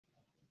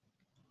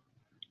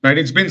Right,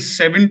 it's been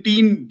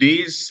 17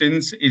 days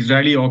since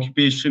Israeli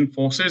occupation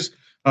forces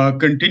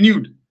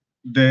continued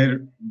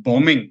their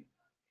bombing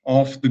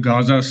of the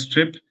Gaza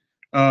Strip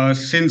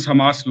since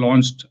Hamas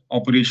launched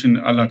Operation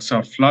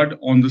Al-Aqsa Flood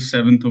on the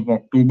 7th of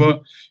October.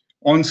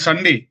 On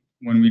Sunday,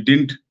 when we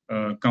didn't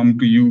come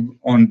to you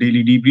on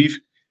Daily Debrief,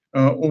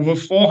 over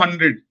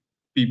 400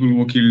 people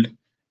were killed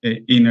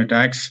in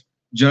attacks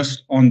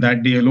just on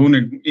that day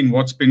alone, in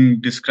what's been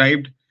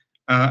described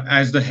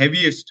as the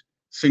heaviest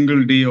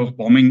single day of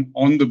bombing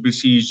on the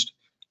besieged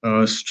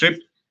strip.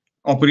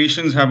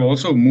 Operations have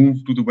also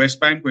moved to the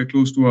West Bank, where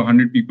close to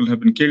 100 people have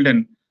been killed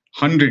and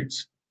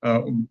hundreds,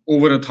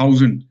 over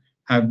 1,000,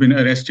 have been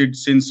arrested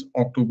since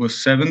October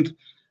 7th.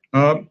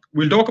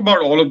 We'll talk about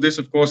all of this.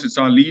 Of course, it's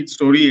our lead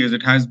story, as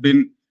it has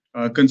been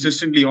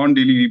consistently on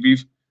Daily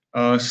Debrief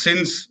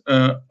since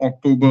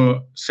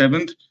October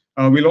 7th.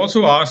 We'll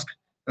also ask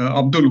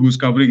Abdul, who's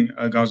covering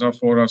Gaza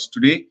for us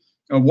today,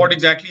 what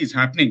exactly is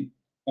happening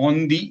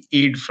on the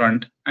aid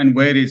front and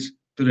where is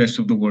the rest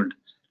of the world.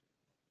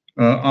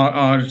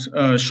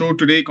 Our show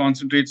today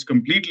concentrates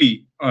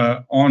completely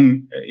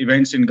on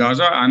events in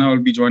Gaza. Anna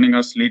will be joining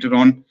us later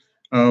on,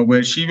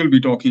 where she will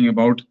be talking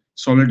about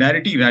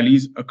solidarity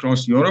rallies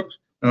across Europe,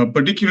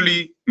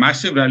 particularly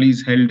massive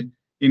rallies held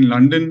in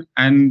London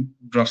and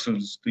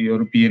Brussels, the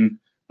European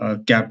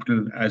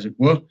capital, as it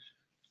were.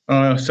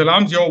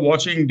 Salams, you're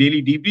watching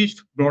Daily Debrief,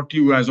 brought to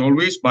you as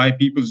always by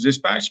People's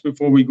Dispatch.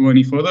 Before we go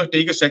any further,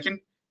 take a second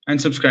and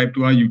subscribe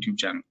to our YouTube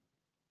channel.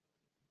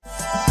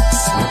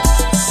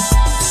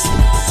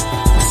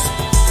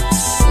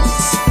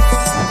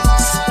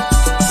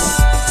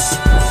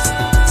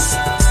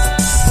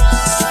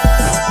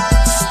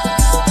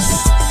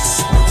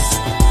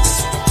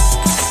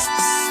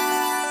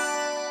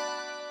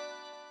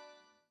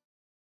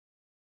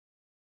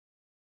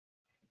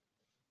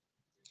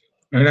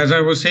 And as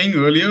I was saying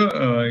earlier,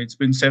 it's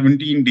been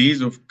 17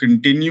 days of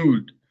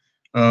continued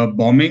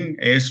bombing,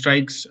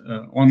 airstrikes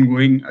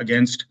ongoing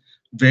against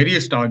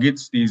various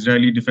targets. The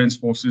Israeli Defense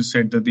Forces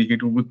said that they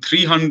hit over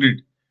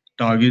 300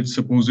 targets,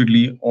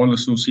 supposedly all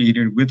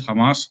associated with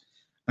Hamas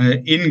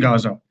in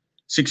Gaza.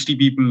 60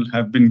 people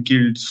have been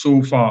killed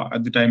so far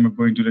at the time of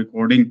going to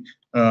recording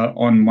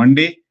on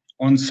Monday.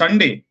 On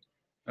Sunday,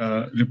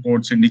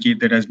 reports indicate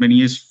that as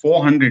many as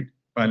 400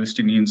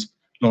 Palestinians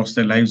lost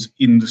their lives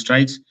in the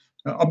strikes.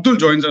 Abdul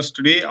joins us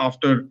today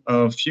after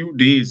a few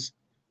days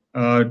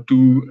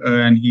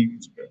and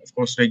he's, of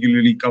course,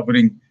 regularly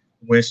covering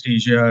West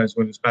Asia as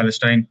well as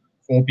Palestine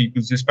for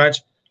People's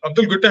Dispatch.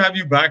 Abdul, good to have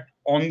you back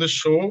on the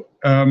show.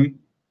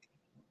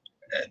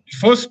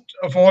 First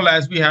of all,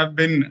 as we have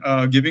been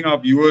giving our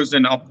viewers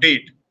an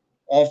update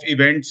of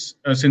events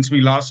since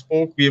we last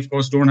spoke, we, of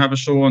course, don't have a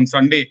show on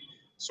Sunday.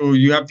 So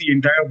you have the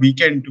entire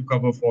weekend to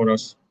cover for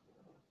us.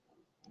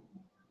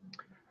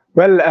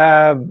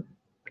 Well,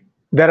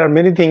 there are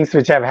many things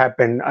which have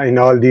happened in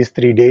all these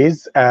 3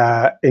 days,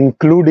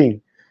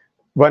 including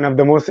one of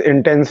the most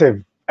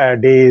intensive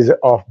days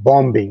of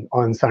bombing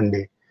on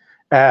Sunday.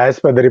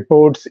 As per the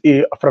reports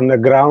from the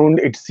ground,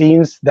 it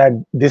seems that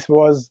this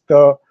was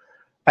the,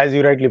 as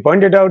you rightly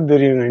pointed out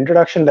during the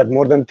introduction, that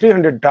more than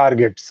 300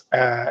 targets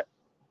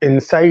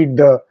inside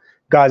the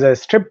Gaza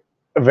Strip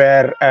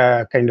were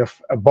kind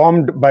of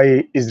bombed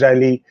by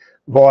Israeli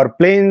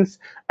warplanes,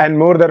 and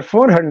more than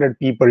 400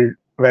 people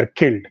were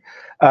killed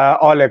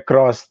all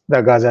across the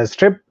Gaza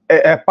Strip.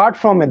 Apart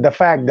from the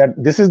fact that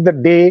this is the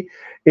day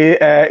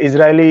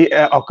Israeli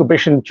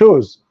occupation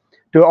chose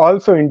to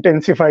also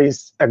intensify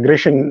its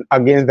aggression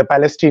against the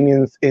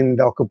Palestinians in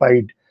the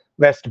occupied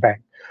West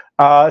Bank.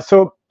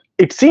 So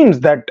it seems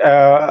that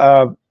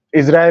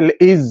Israel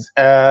is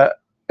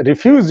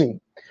refusing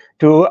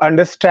to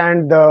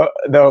understand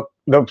the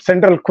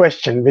central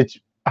question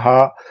which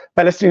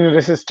Palestinian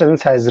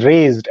resistance has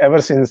raised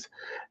ever since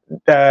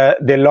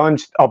they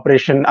launched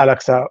Operation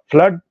Al-Aqsa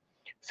Flood,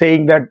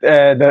 saying that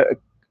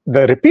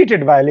the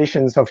repeated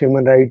violations of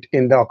human rights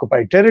in the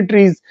occupied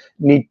territories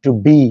need to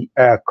be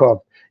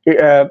curbed.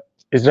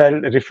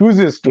 Israel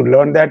refuses to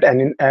learn that,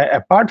 and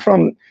apart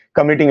from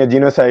committing a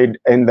genocide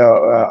in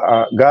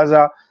the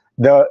Gaza,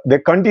 they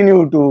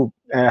continue to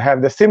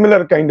have the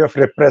similar kind of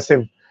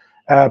repressive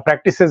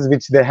practices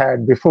which they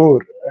had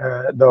before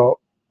the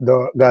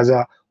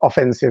Gaza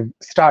offensive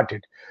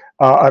started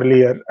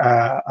earlier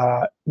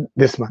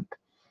this month.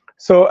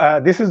 So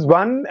this is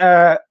one.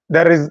 There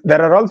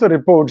are also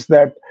reports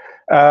that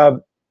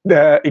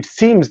it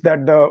seems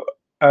that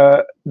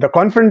the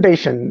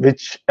confrontation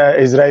which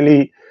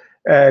Israeli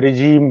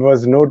regime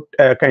was not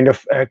kind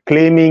of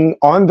claiming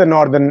on the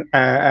northern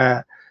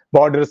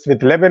borders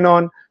with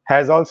Lebanon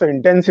has also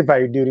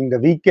intensified during the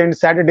weekend.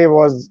 Saturday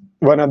was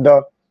one of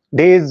the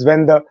days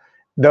when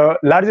the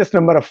largest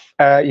number of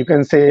you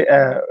can say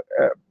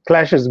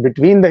clashes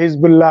between the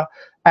Hezbollah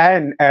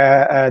and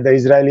the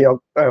Israeli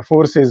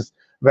forces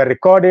were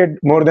recorded.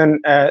 More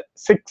than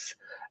 6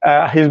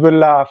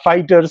 Hezbollah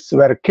fighters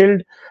were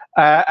killed,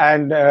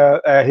 and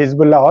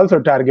Hezbollah also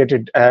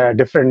targeted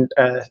different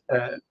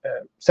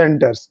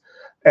centers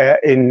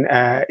in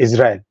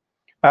Israel.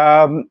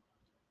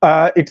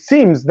 it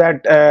seems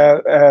that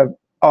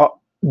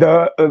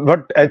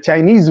what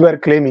Chinese were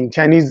claiming,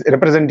 Chinese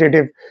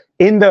representative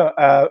in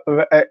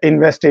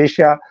West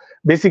Asia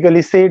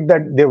basically said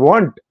that they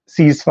want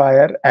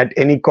ceasefire at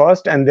any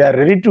cost, and they are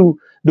ready to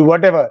do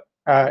whatever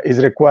is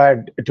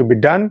required to be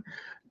done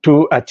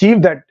to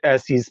achieve that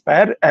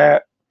ceasefire,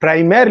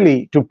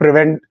 primarily to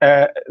prevent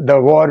the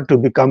war to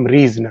become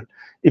regional.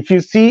 If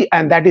you see,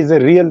 and that is a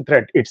real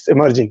threat, it's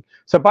emerging.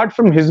 So apart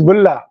from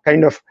Hezbollah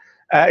kind of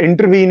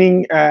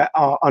intervening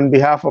on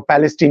behalf of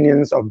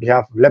Palestinians, on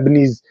behalf of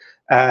Lebanese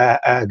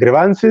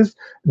grievances,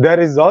 there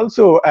is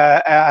also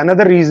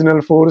another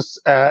regional force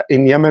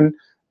in Yemen,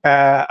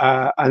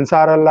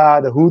 Ansar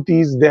Allah, the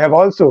Houthis. They have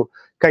also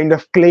kind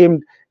of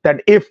claimed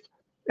that if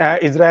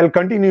Israel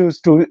continues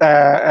to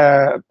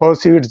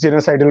pursue its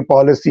genocidal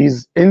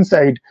policies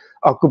inside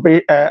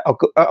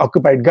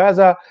occupied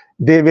Gaza,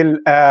 they will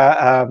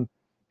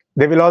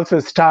also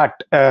start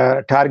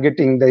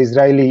targeting the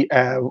Israeli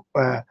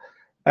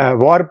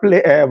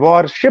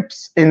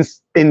warships in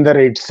the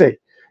Red Sea.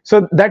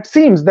 So that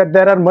seems that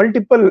there are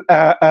multiple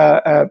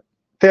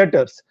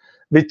theaters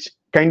which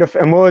kind of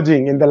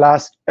emerging in the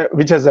last,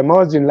 which has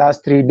emerged in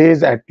last 3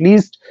 days at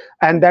least,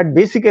 and that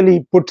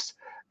basically puts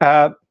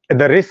the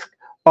risk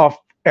of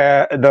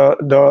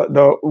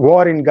the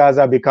war in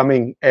Gaza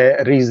becoming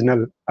a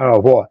regional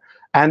war.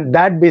 And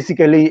that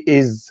basically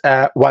is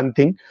one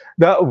thing.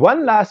 The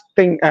one last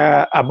thing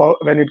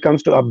about when it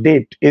comes to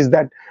update is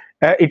that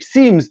it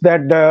seems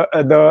that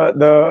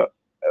the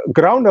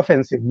ground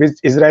offensive, which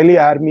Israeli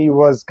army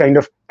was kind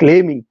of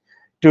claiming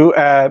to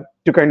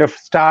kind of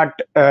start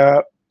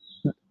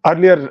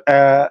earlier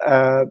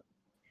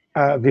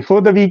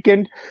before the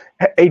weekend,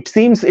 it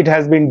seems it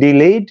has been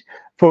delayed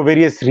for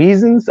various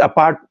reasons.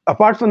 Apart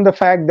from the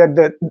fact that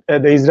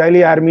the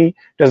Israeli army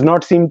does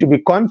not seem to be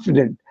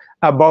confident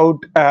about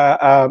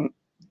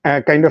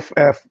kind of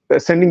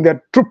sending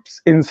their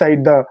troops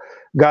inside the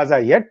Gaza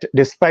yet,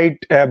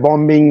 despite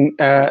bombing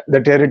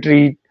the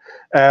territory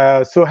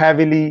so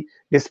heavily,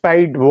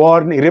 despite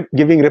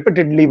giving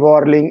repeatedly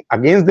warning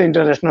against the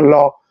international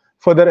law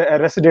for the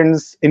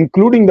residents,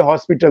 including the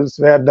hospitals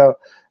where the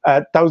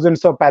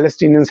thousands of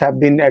Palestinians have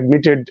been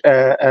admitted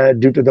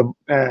due to the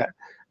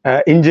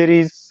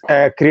injuries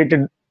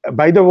created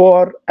by the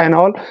war and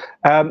all.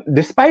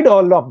 Despite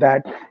all of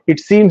that, it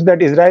seems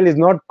that Israel is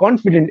not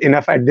confident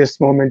enough at this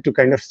moment to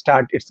kind of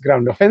start its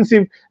ground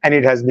offensive, and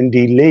it has been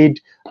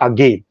delayed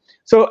again.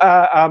 So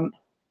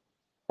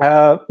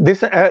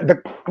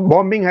the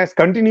bombing has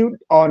continued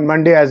on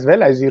Monday as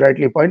well, as you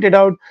rightly pointed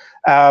out,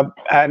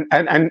 and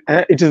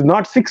it is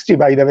not 60,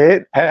 by the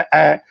way,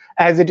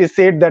 as it is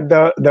said that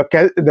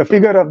the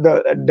figure of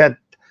the death,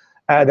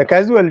 the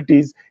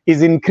casualties,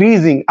 is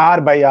increasing hour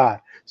by hour.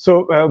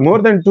 So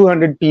more than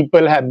 200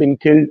 people have been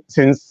killed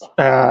since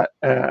the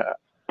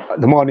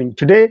morning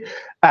today,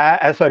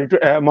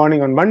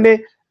 morning on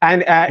Monday,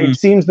 and it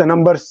seems the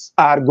numbers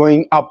are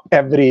going up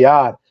every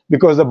hour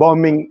because the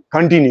bombing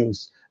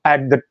continues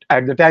at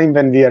the time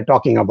when we are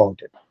talking about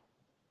it.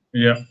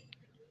 Yeah,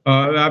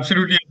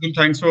 absolutely.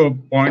 Thanks for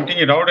pointing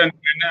it out,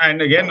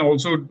 and again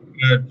also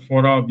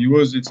for our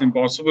viewers, it's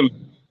impossible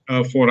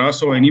for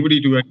us or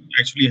anybody to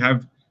actually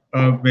have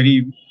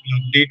very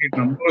updated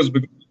numbers,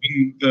 because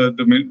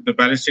the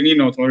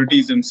Palestinian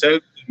authorities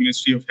themselves, the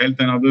Ministry of Health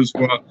and others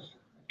who are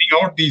putting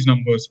out these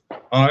numbers,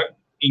 are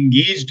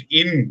engaged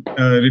in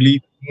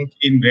relief work,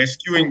 in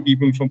rescuing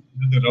people from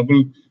the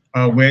rubble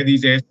where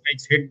these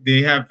airstrikes hit.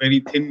 They have very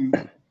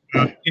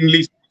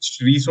thinly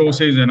stretched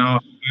resources, and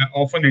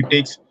often it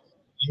takes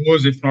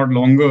years, if not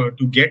longer,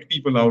 to get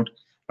people out.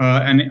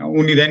 And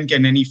only then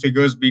can any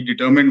figures be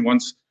determined,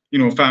 once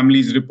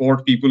families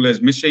report people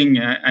as missing,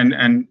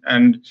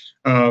 and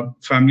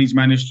families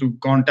manage to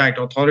contact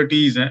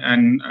authorities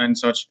and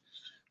such.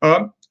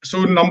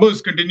 So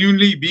numbers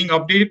continually being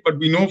updated, but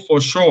we know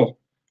for sure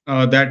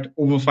that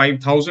over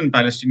 5,000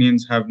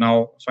 Palestinians have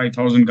now,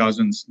 5,000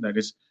 Gazans, that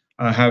is,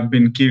 have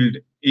been killed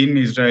in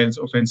Israel's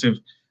offensive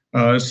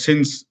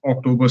since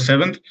October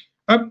 7th.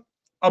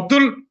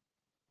 Abdul,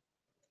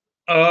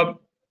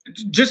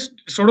 just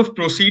sort of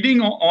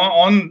proceeding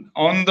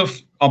on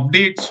the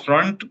updates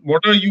front,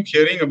 what are you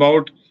hearing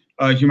about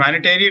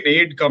humanitarian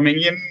aid coming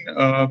in?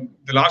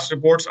 The last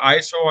reports I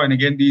saw, and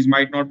again, these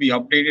might not be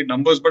updated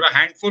numbers, but a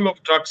handful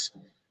of trucks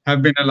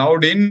have been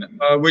allowed in,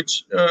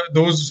 which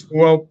those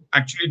who are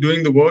actually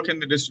doing the work in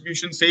the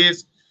distribution say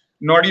is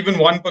not even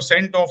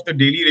 1% of the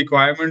daily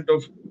requirement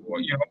of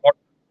 1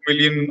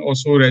 million or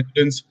so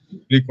residents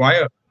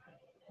require.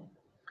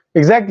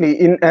 Exactly.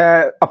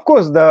 Of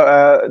course,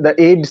 the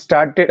aid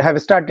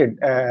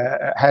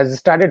has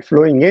started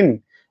flowing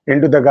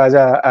into the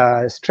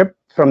Gaza Strip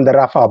from the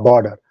Rafah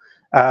border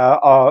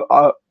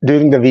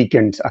during the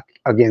weekends.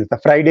 Against the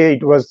Friday,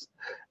 it was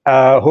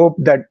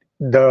hoped that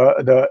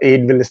the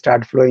aid will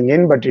start flowing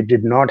in, but it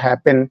did not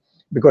happen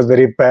because the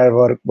repair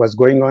work was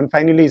going on.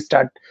 Finally,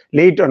 start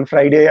late on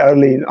Friday,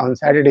 early on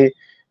Saturday.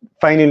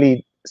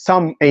 Finally,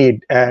 some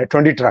aid,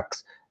 20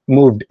 trucks,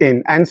 moved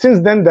in, and since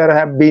then there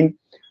have been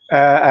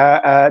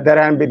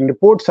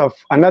reports of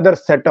another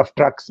set of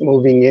trucks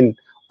moving in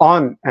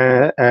on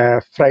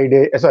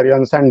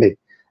on Sunday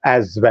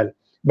as well.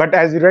 But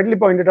as you rightly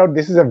pointed out,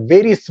 this is a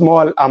very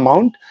small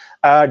amount,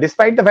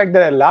 despite the fact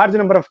that a large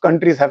number of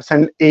countries have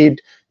sent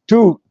aid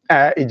to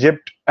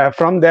Egypt.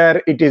 From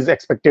there, it is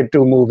expected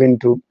to move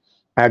into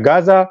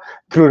Gaza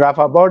through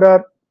Rafah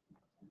border.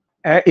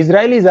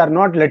 Israelis are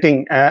not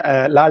letting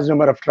a large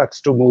number of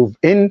trucks to move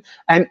in,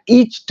 and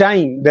each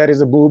time there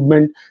is a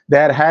movement,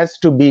 there has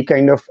to be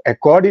kind of a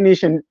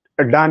coordination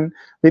done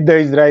with the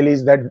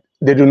Israelis that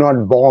they do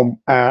not bomb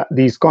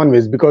these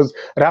convoys, because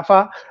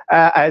Rafah,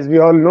 as we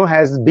all know,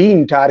 has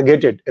been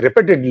targeted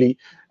repeatedly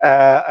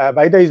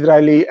by the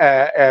Israeli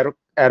air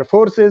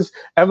forces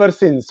ever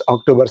since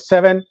October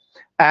 7.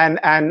 And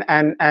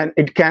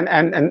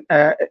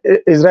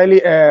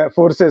Israeli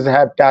forces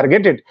have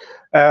targeted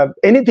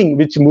anything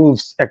which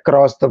moves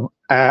across the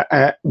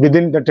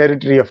within the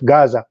territory of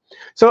Gaza.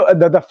 So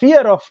the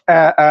fear of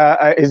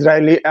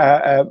Israeli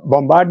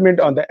bombardment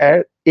on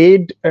the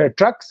aid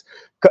trucks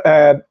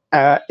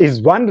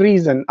is one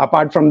reason,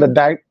 apart from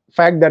the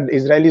fact that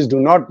Israelis do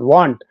not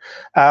want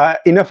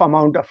enough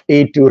amount of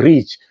aid to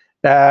reach.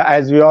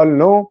 As we all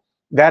know,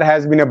 there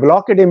has been a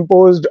blockade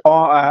imposed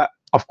on.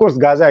 Of course,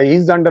 Gaza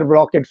is under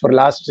blockade for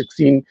last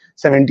 16,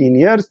 17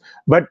 years,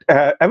 but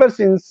ever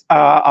since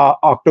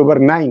October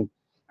 9,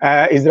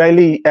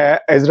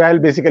 Israel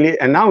basically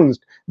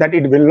announced that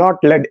it will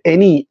not let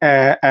any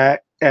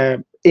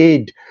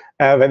aid,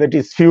 whether it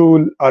is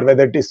fuel or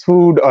whether it is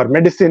food or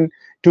medicine,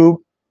 to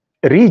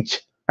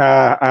reach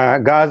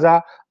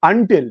Gaza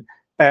until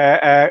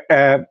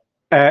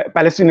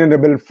Palestinian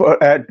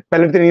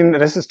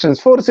resistance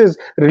forces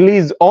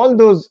release all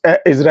those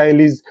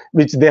Israelis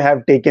which they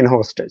have taken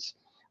hostage.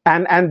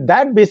 And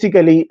that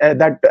basically,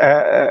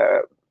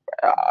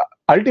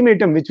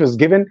 ultimatum which was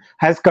given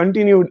has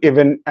continued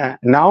even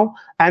now.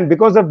 And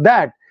because of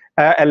that,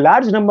 a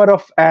large number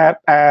of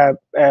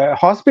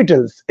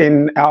hospitals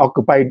in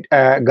occupied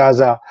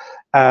Gaza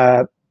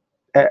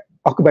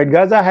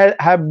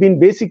have been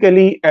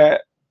basically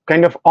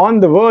kind of on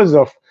the verge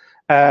of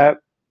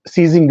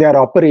ceasing their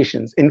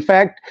operations. In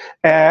fact,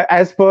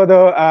 as per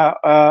the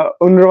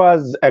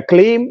UNRWA's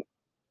claim,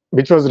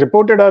 which was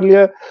reported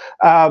earlier,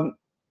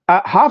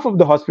 half of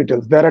the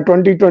hospitals, there are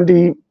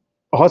 20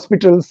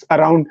 hospitals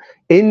around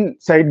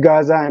inside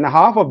Gaza, and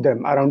half of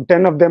them, around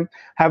 10 of them,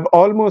 have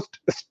almost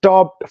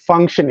stopped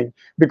functioning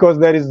because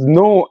there is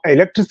no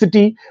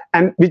electricity,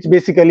 and which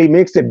basically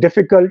makes it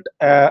difficult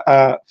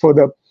for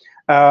the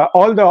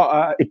all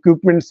the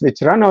equipments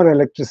which run on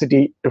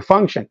electricity to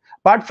function.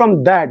 Apart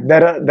from that,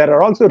 there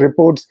are also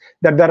reports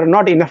that there are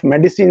not enough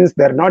medicines,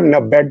 there are not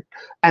enough bed,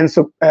 and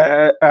so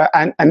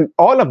and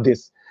all of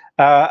this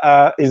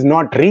is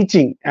not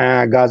reaching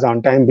Gaza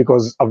on time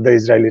because of the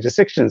Israeli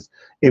restrictions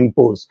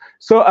imposed.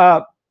 So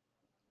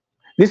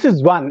this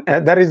is one.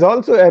 There is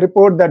also a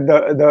report that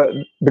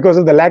because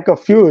of the lack of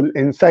fuel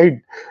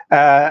inside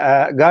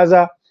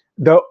Gaza,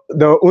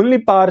 the only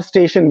power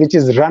station which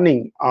is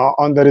running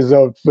on the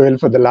reserve fuel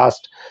for the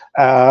last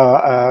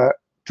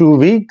 2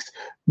 weeks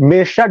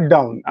may shut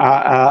down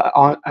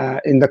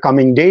in the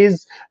coming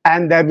days,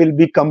 and there will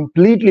be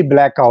completely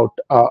blackout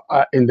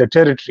in the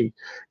territory.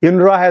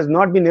 UNRWA has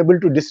not been able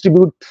to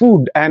distribute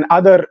food and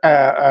other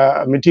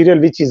material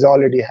which it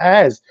already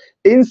has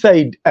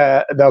inside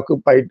the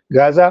occupied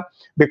Gaza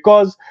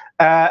because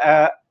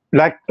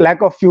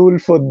lack of fuel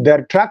for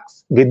their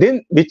trucks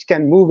within, which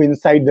can move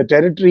inside the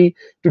territory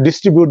to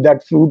distribute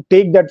that food,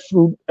 take that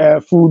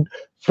food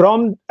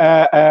from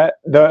the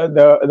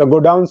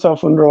godowns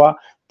of UNRWA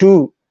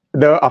to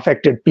the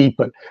affected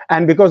people.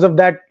 And because of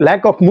that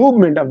lack of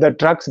movement of the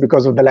trucks,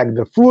 because of the lack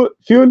of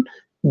fuel,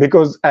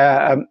 because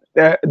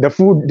the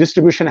food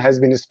distribution has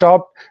been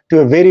stopped to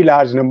a very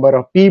large number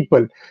of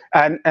people.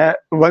 And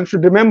one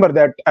should remember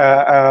that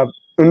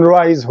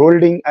UNRWA is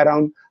holding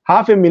around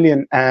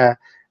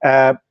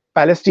 500,000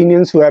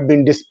 Palestinians who have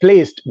been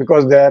displaced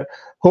because their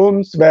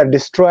homes were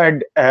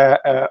destroyed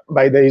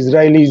by the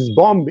Israelis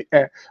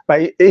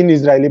in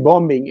Israeli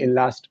bombing in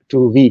last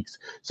 2 weeks.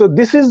 So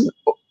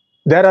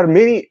there are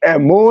many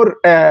more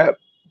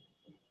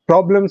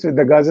problems that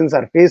the Gazans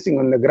are facing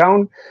on the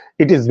ground.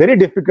 It is very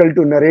difficult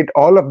to narrate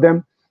all of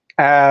them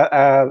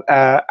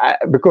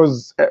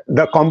because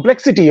the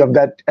complexity of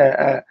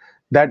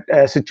that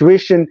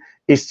situation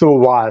is so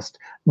vast.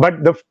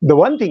 But the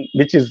one thing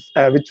which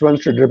one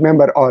should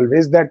remember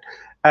always, that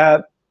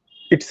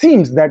it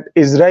seems that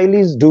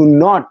Israelis do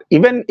not,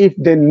 even if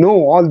they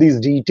know all these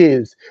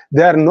details,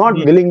 they are not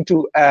willing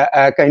to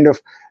kind of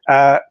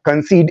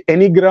concede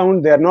any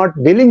ground. They are not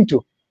willing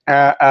to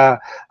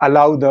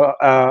allow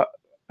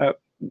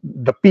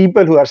the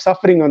people who are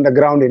suffering on the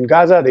ground in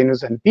Gaza, the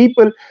innocent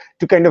people,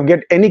 to kind of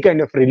get any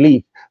kind of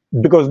relief,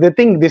 because they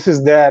think this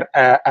is their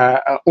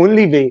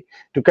only way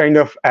to kind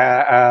of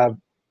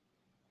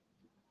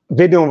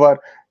win over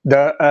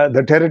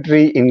the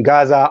territory in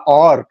Gaza,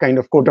 or kind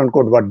of quote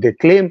unquote what they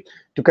claim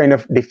to kind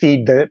of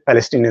defeat the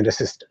Palestinian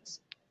resistance.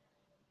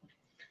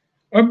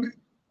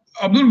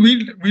 Abdul,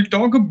 we'll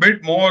talk a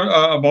bit more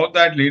about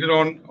that later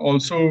on,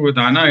 also with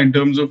Anna, in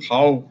terms of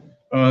how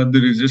the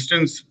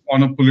resistance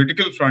on a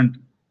political front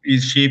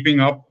is shaping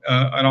up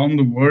around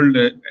the world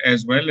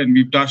as well, and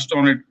we've touched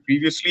on it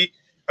previously.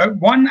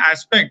 One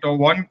aspect or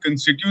one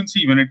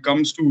constituency when it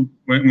comes to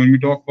when we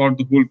talk about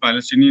the whole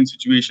Palestinian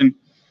situation,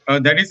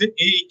 that is a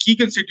key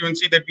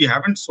constituency that we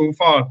haven't so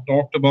far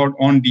talked about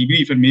on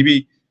debrief, and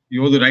maybe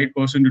you're the right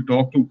person to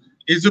talk to,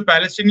 is the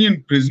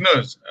Palestinian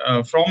prisoners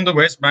from the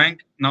West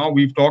Bank. Now,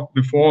 we've talked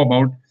before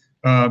about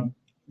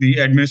the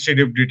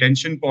administrative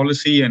detention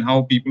policy and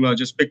how people are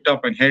just picked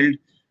up and held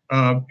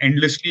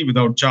endlessly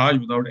without charge,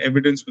 without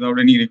evidence, without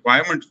any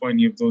requirement for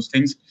any of those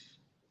things.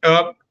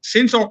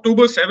 Since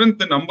October 7th,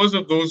 the numbers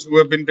of those who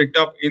have been picked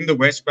up in the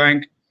West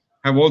Bank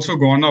have also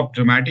gone up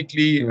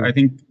dramatically. I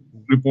think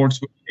reports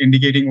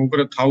indicating over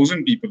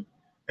 1,000 people,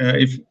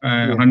 if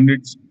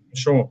hundreds,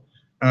 sure,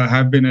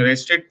 have been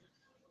arrested.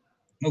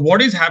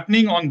 What is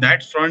happening on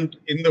that front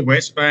in the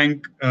West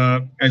Bank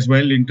as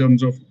well, in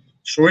terms of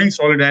showing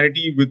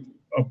solidarity with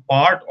a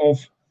part of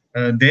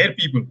their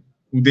people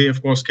who they,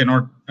 of course,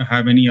 cannot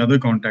have any other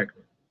contact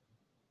with?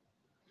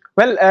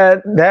 Well,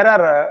 there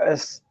are,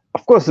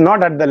 of course,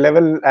 not at the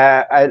level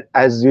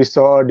as we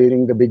saw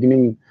during the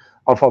beginning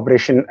of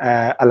Operation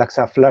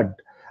Al-Aqsa Flood.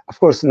 Of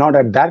course, not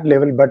at that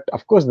level, but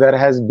of course, there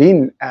has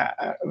been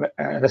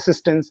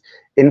resistance.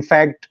 In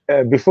fact,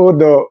 before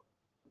the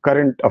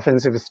current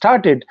offensive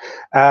started,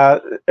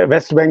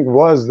 West Bank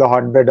was the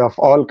hotbed of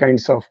all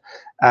kinds of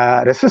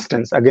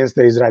resistance against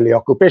the Israeli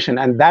occupation,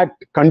 and that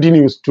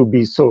continues to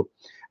be so.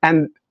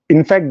 And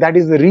in fact, that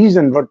is the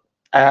reason what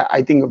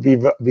I think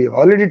we've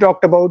already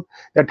talked about,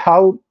 that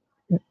how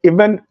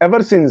even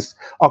ever since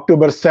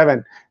October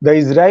 7, the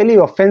Israeli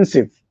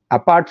offensive,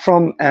 apart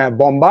from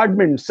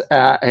bombardments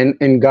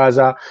in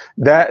Gaza,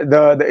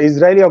 the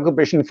Israeli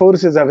occupation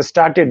forces have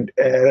started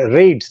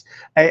raids,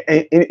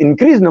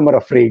 increased number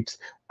of raids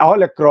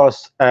all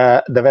across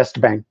the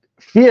West Bank,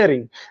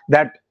 fearing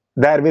that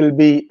there will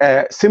be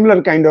a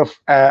similar kind of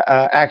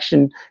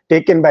action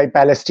taken by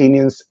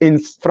Palestinians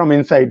from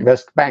inside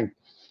West Bank.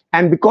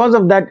 And because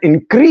of that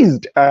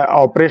increased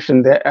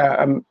operation they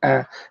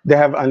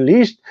have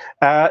unleashed,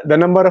 the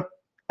number of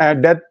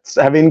deaths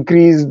have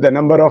increased, the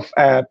number of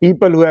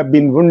people who have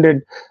been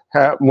wounded,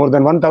 more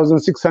than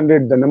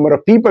 1,600, the number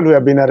of people who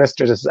have been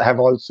arrested have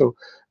also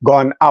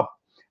gone up.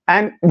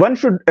 And one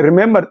should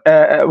remember,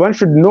 one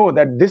should know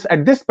that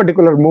at this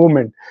particular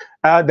moment,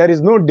 there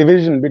is no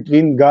division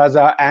between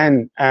Gaza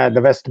and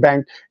the West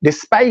Bank,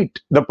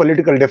 despite the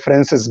political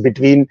differences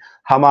between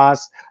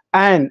Hamas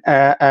and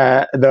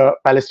the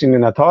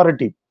Palestinian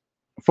Authority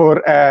for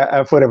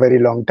a very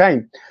long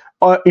time.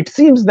 It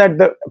seems that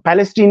the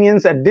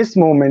Palestinians at this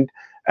moment,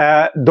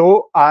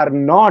 though are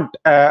not,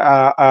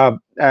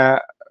 there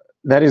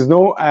is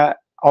no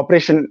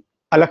Operation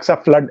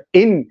Al-Aqsa Flood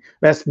in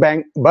West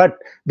Bank, but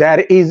there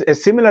is a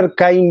similar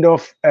kind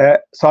of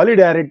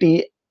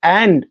solidarity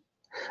and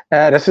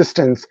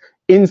resistance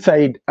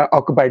inside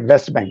occupied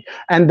West Bank.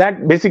 And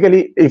that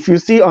basically, if you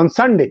see on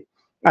Sunday,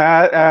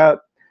 the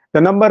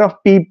number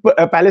of people,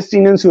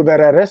 Palestinians who were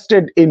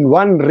arrested in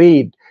one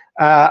raid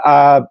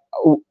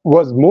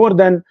was more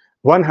than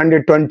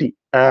 120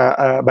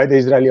 by the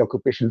Israeli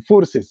occupation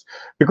forces,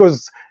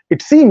 because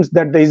it seems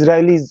that the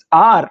Israelis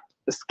are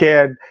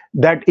scared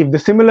that if the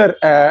similar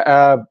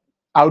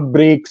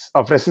outbreaks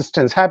of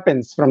resistance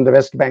happens from the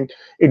West Bank,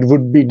 it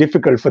would be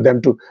difficult for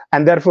them to,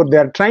 and therefore they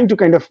are trying to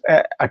kind of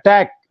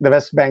attack the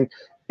West Bank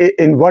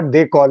in what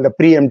they call the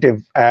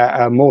preemptive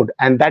mode,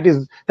 and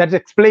that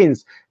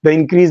explains the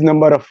increased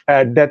number of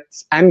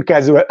deaths and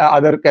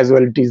other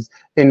casualties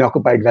in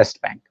occupied West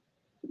Bank.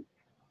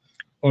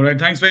 All right,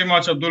 thanks very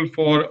much, Abdul,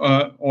 for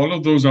all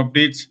of those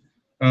updates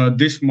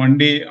this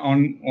Monday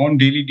on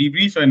Daily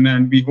Debrief,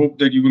 and we hope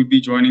that you will be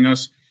joining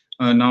us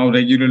now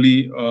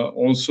regularly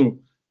also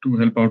to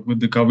help out with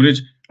the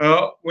coverage.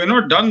 We're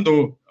not done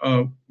though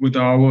with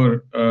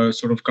our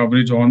sort of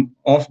coverage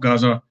of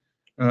Gaza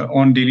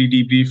on Daily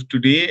Debrief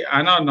today.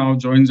 Anna now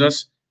joins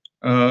us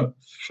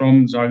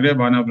from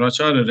Zagreb. Anna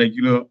Brachar, a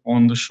regular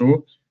on the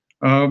show.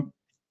 Anna,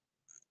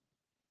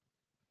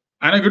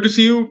 good to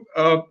see you.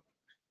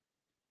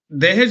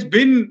 There has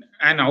been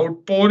an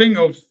outpouring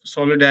of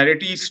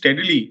solidarity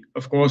steadily,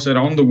 of course,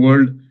 around the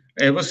world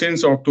ever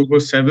since October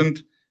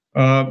 7th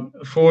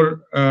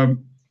for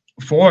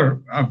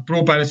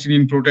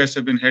pro-Palestinian protests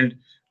have been held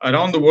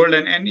around the world.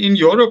 And in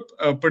Europe,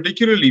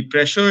 particularly,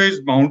 pressure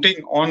is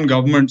mounting on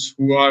governments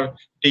who are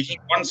taking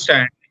one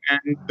stand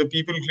and the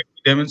people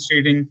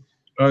demonstrating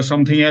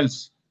something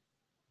else.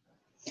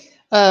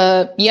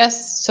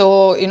 Yes,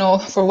 so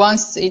for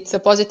once it's a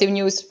positive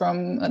news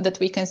from that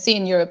we can see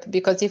in Europe,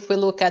 because if we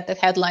look at the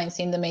headlines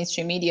in the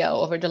mainstream media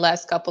over the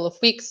last couple of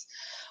weeks,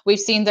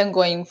 we've seen them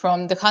going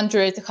from the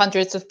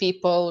hundreds of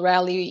people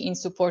rally in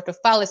support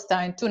of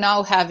Palestine to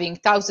now having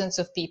thousands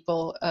of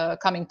people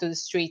coming to the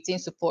streets in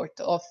support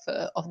of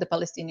the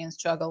Palestinian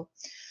struggle.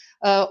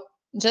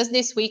 Just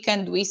this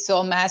weekend, we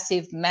saw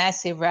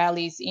massive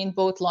rallies in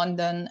both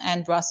London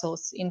and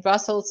Brussels. In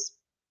Brussels,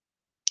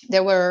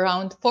 there were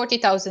around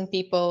 40,000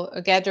 people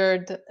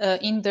gathered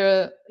in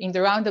the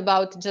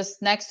roundabout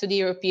just next to the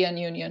European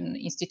Union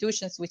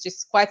institutions, which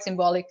is quite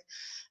symbolic.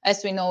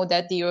 as we know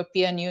that the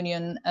European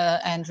Union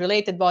and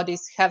related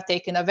bodies have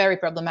taken a very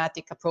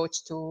problematic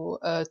approach to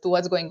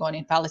what's going on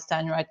in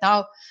Palestine right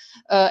now.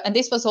 And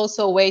this was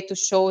also a way to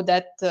show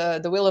that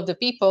the will of the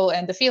people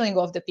and the feeling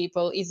of the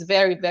people is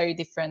very, very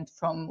different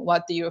from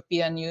what the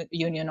European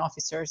Union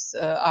officers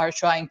are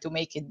trying to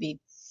make it be.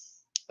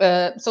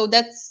 So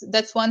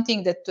that's one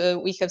thing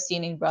that we have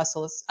seen in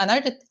Brussels.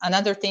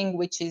 Another thing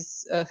which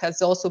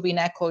has also been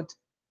echoed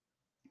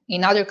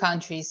in other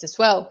countries as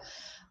well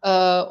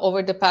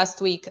over the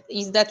past week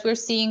is that we're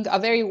seeing a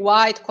very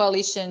wide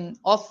coalition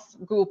of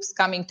groups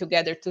coming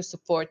together to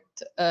support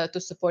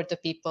the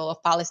people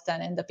of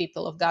Palestine and the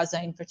people of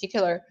Gaza in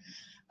particular.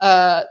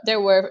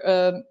 There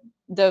were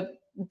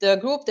the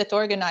group that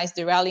organized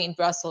the rally in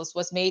Brussels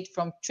was made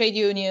from trade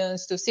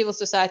unions to civil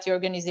society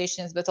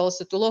organizations, but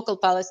also to local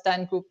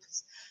Palestine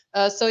groups.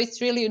 So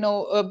it's really,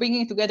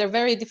 bringing together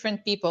very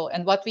different people.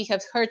 And what we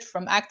have heard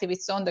from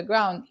activists on the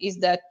ground is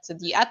that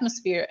the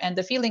atmosphere and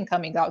the feeling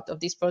coming out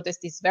of this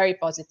protest is very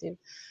positive,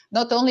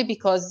 not only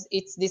because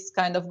it's this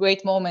kind of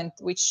great moment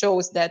which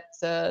shows that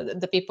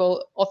the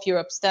people of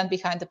Europe stand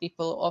behind the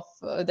people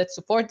of that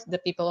support the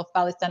people of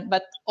Palestine,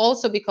 but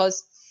also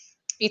because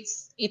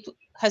it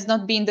has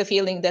not been the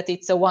feeling that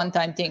it's a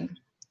one-time thing.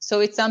 So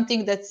it's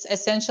something that's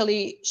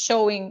essentially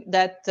showing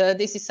that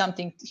this is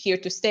something here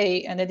to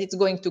stay and that it's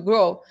going to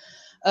grow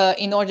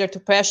in order to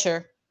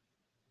pressure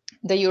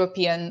the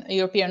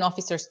European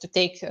officers to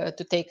take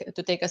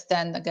a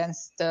stand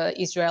against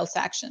Israel's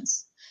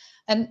actions.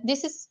 And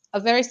this is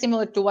very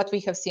similar to what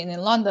we have seen in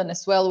London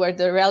as well, where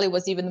the rally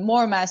was even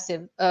more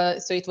massive.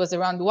 So it was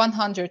around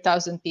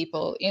 100,000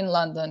 people in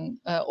London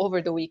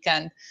over the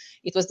weekend.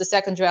 It was the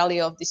second rally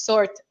of this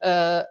sort.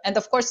 And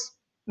of course,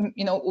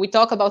 we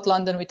talk about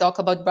London, we talk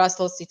about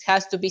Brussels. It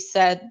has to be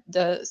said,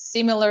 the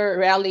similar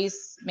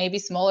rallies, maybe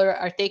smaller,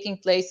 are taking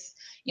place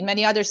in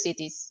many other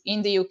cities,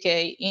 in the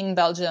UK, in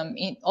Belgium,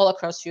 all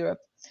across Europe.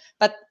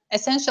 But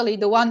essentially,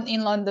 the one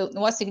in London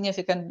was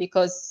significant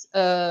because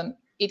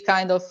it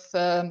kind of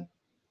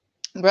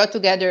brought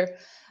together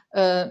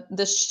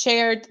the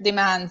shared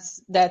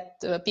demands that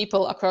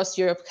people across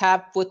Europe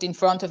have put in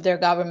front of their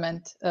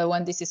government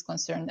when this is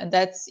concerned. And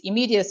that's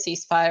immediate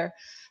ceasefire,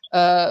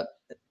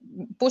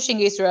 pushing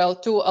Israel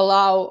to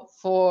allow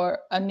for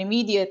an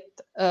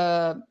immediate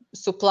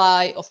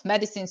supply of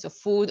medicines, of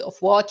food, of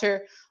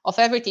water, of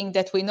everything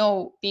that we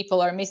know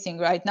people are missing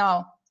right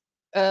now.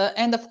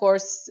 And of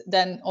course,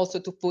 then also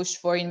to push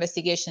for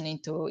investigation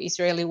into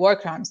Israeli war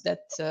crimes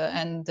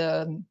and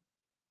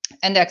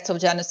acts of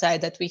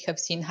genocide that we have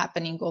seen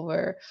happening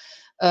over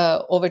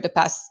the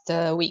past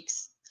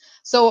weeks.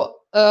 So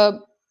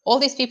all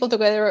these people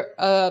together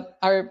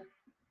are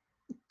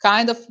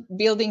kind of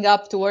building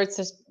up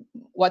towards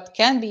what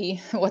can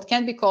be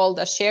called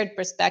a shared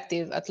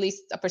perspective, at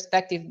least a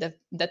perspective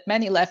that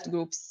many left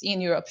groups in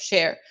Europe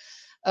share,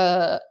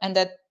 and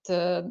that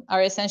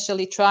are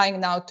essentially trying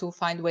now to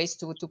find ways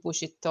to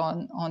push it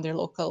on their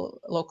local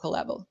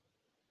level.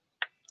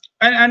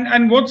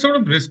 And what sort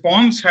of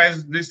response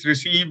has this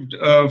received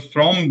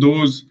from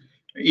those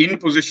in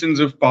positions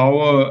of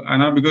power,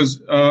 Anna? Because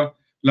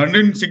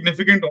London is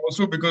significant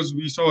also because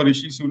we saw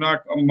Rishi Sunak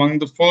among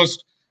the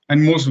first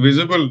and most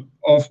visible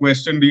of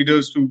Western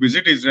leaders to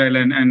visit Israel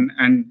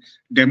and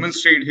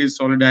demonstrate his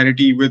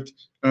solidarity with,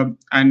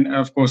 and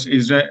of course,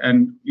 Israel,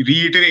 and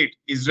reiterate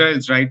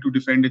Israel's right to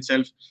defend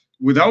itself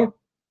without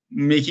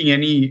making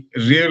any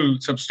real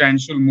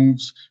substantial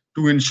moves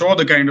to ensure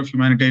the kind of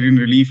humanitarian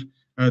relief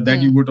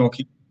that you were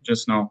talking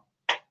just now.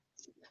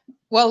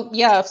 Well,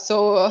 yeah.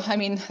 So, I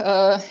mean,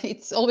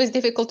 it's always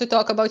difficult to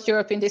talk about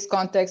Europe in this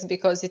context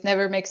because it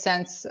never makes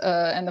sense.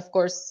 And of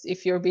course,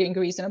 if you're being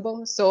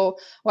reasonable. So,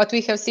 what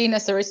we have seen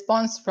as a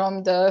response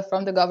from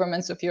the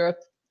governments of Europe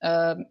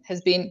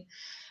has been,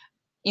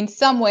 in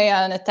some way,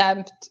 an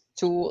attempt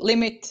to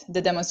limit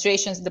the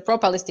demonstrations, the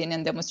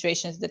pro-Palestinian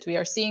demonstrations that we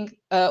are seeing.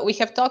 We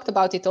have talked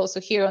about it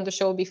also here on the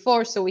show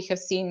before. So, we have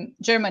sseen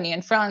Germany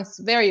and France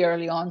very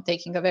early on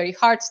taking a very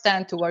hard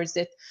stand towards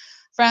it.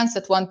 France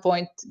at one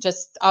point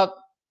just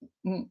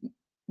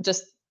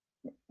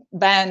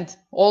banned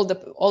all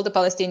the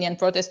Palestinian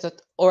protests,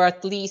 or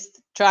at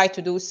least tried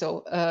to do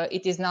so.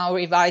 It is now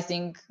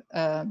revising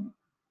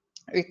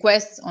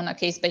requests on a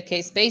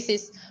case-by-case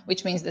basis,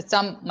 which means that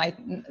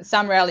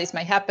some rallies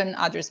might happen,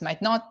 others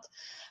might not.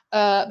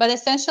 But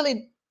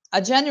essentially,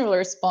 a general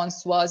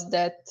response was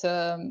that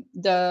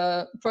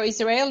the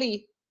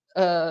pro-Israeli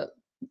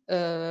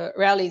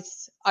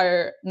rallies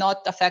are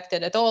not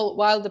affected at all,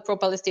 while the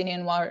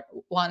pro-Palestinian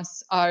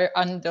ones are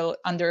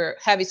under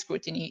heavy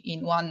scrutiny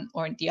in one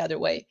or the other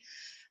way.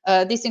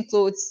 This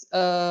includes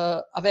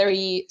a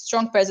very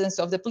strong presence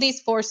of the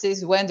police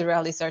forces when the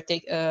rallies are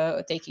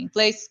taking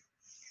place.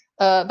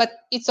 But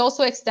it's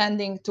also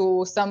extending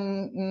to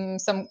some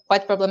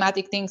quite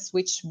problematic things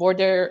which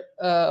border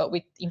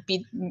with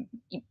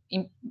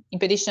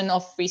impedition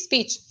of free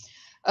speech.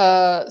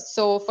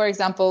 So, for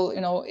example,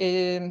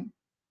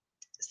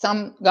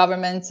 some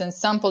governments and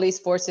some police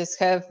forces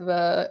have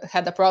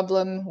had a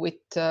problem with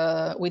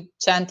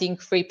chanting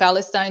 "Free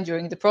Palestine"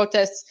 during the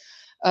protests.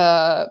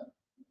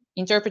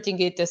 interpreting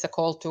it as a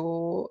call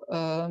to,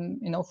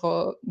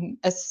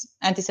 as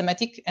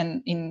anti-Semitic,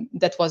 and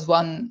that was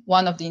one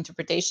of the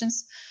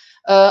interpretations.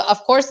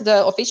 Of course,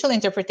 the official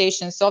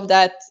interpretations of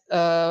that,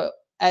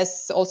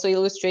 as also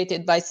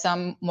illustrated by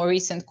some more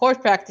recent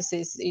court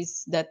practices,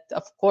 is that,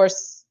 of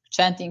course,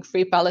 chanting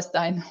 "Free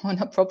Palestine" on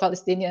a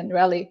pro-Palestinian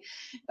rally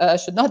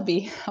should not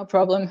be a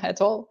problem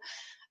at all.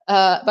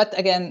 But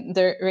again,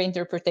 the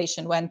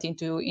reinterpretation went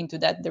into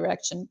that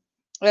direction.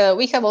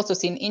 We have also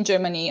seen in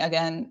Germany,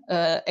 again,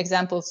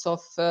 examples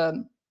of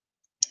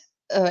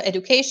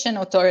education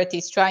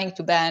authorities trying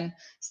to ban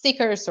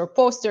stickers or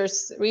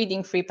posters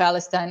reading "Free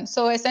Palestine."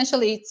 So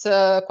essentially, it's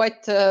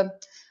quite a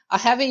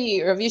heavy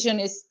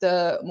revisionist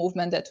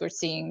movement that we're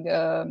seeing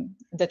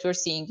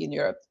in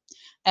Europe.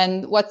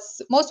 And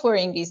what's most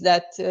worrying is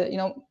that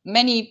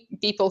many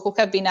people who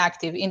have been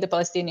active in the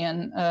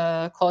Palestinian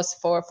cause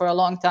for a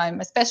long time,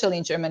 especially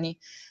in Germany,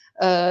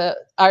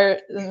 are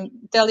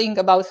telling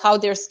about how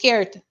they're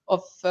scared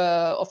of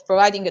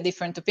providing a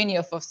different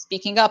opinion, of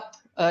speaking up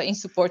in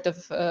support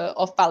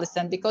of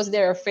Palestine, because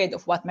they're afraid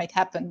of what might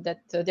happen, that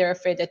they're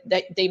afraid that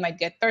they might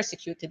get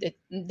persecuted, that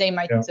they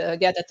might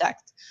get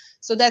attacked.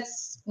 So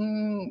that's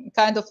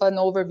kind of an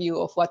overview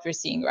of what we're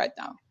seeing right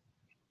now.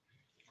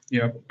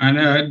 Yeah,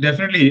 and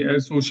definitely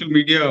social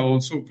media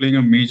also playing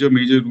a major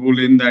role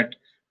in that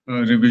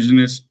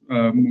revisionist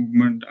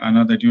movement,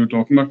 Anna, that you were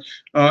talking about,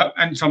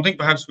 and something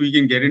perhaps we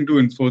can get into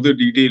in further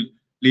detail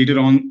later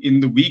on in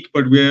the week.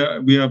 But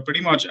we are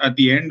pretty much at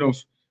the end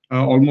of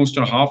almost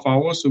a half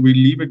hour, so we'll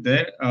leave it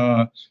there.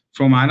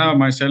 From Anna,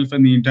 myself,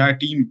 and the entire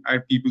team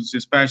at People's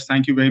Dispatch,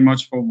 thank you very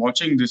much for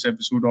watching this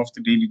episode of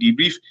the Daily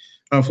Debrief.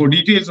 For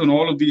details on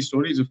all of these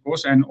stories, of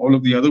course, and all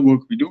of the other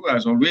work we do,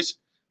 as always,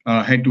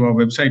 head to our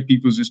website,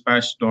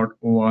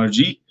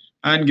 peoplesdispatch.org,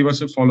 and give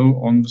us a follow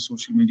on the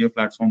social media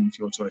platform of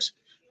your choice.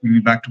 We'll be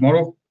back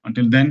tomorrow.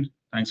 Until then,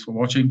 thanks for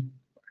watching.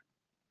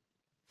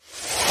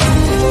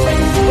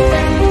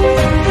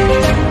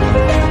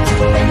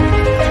 Bye.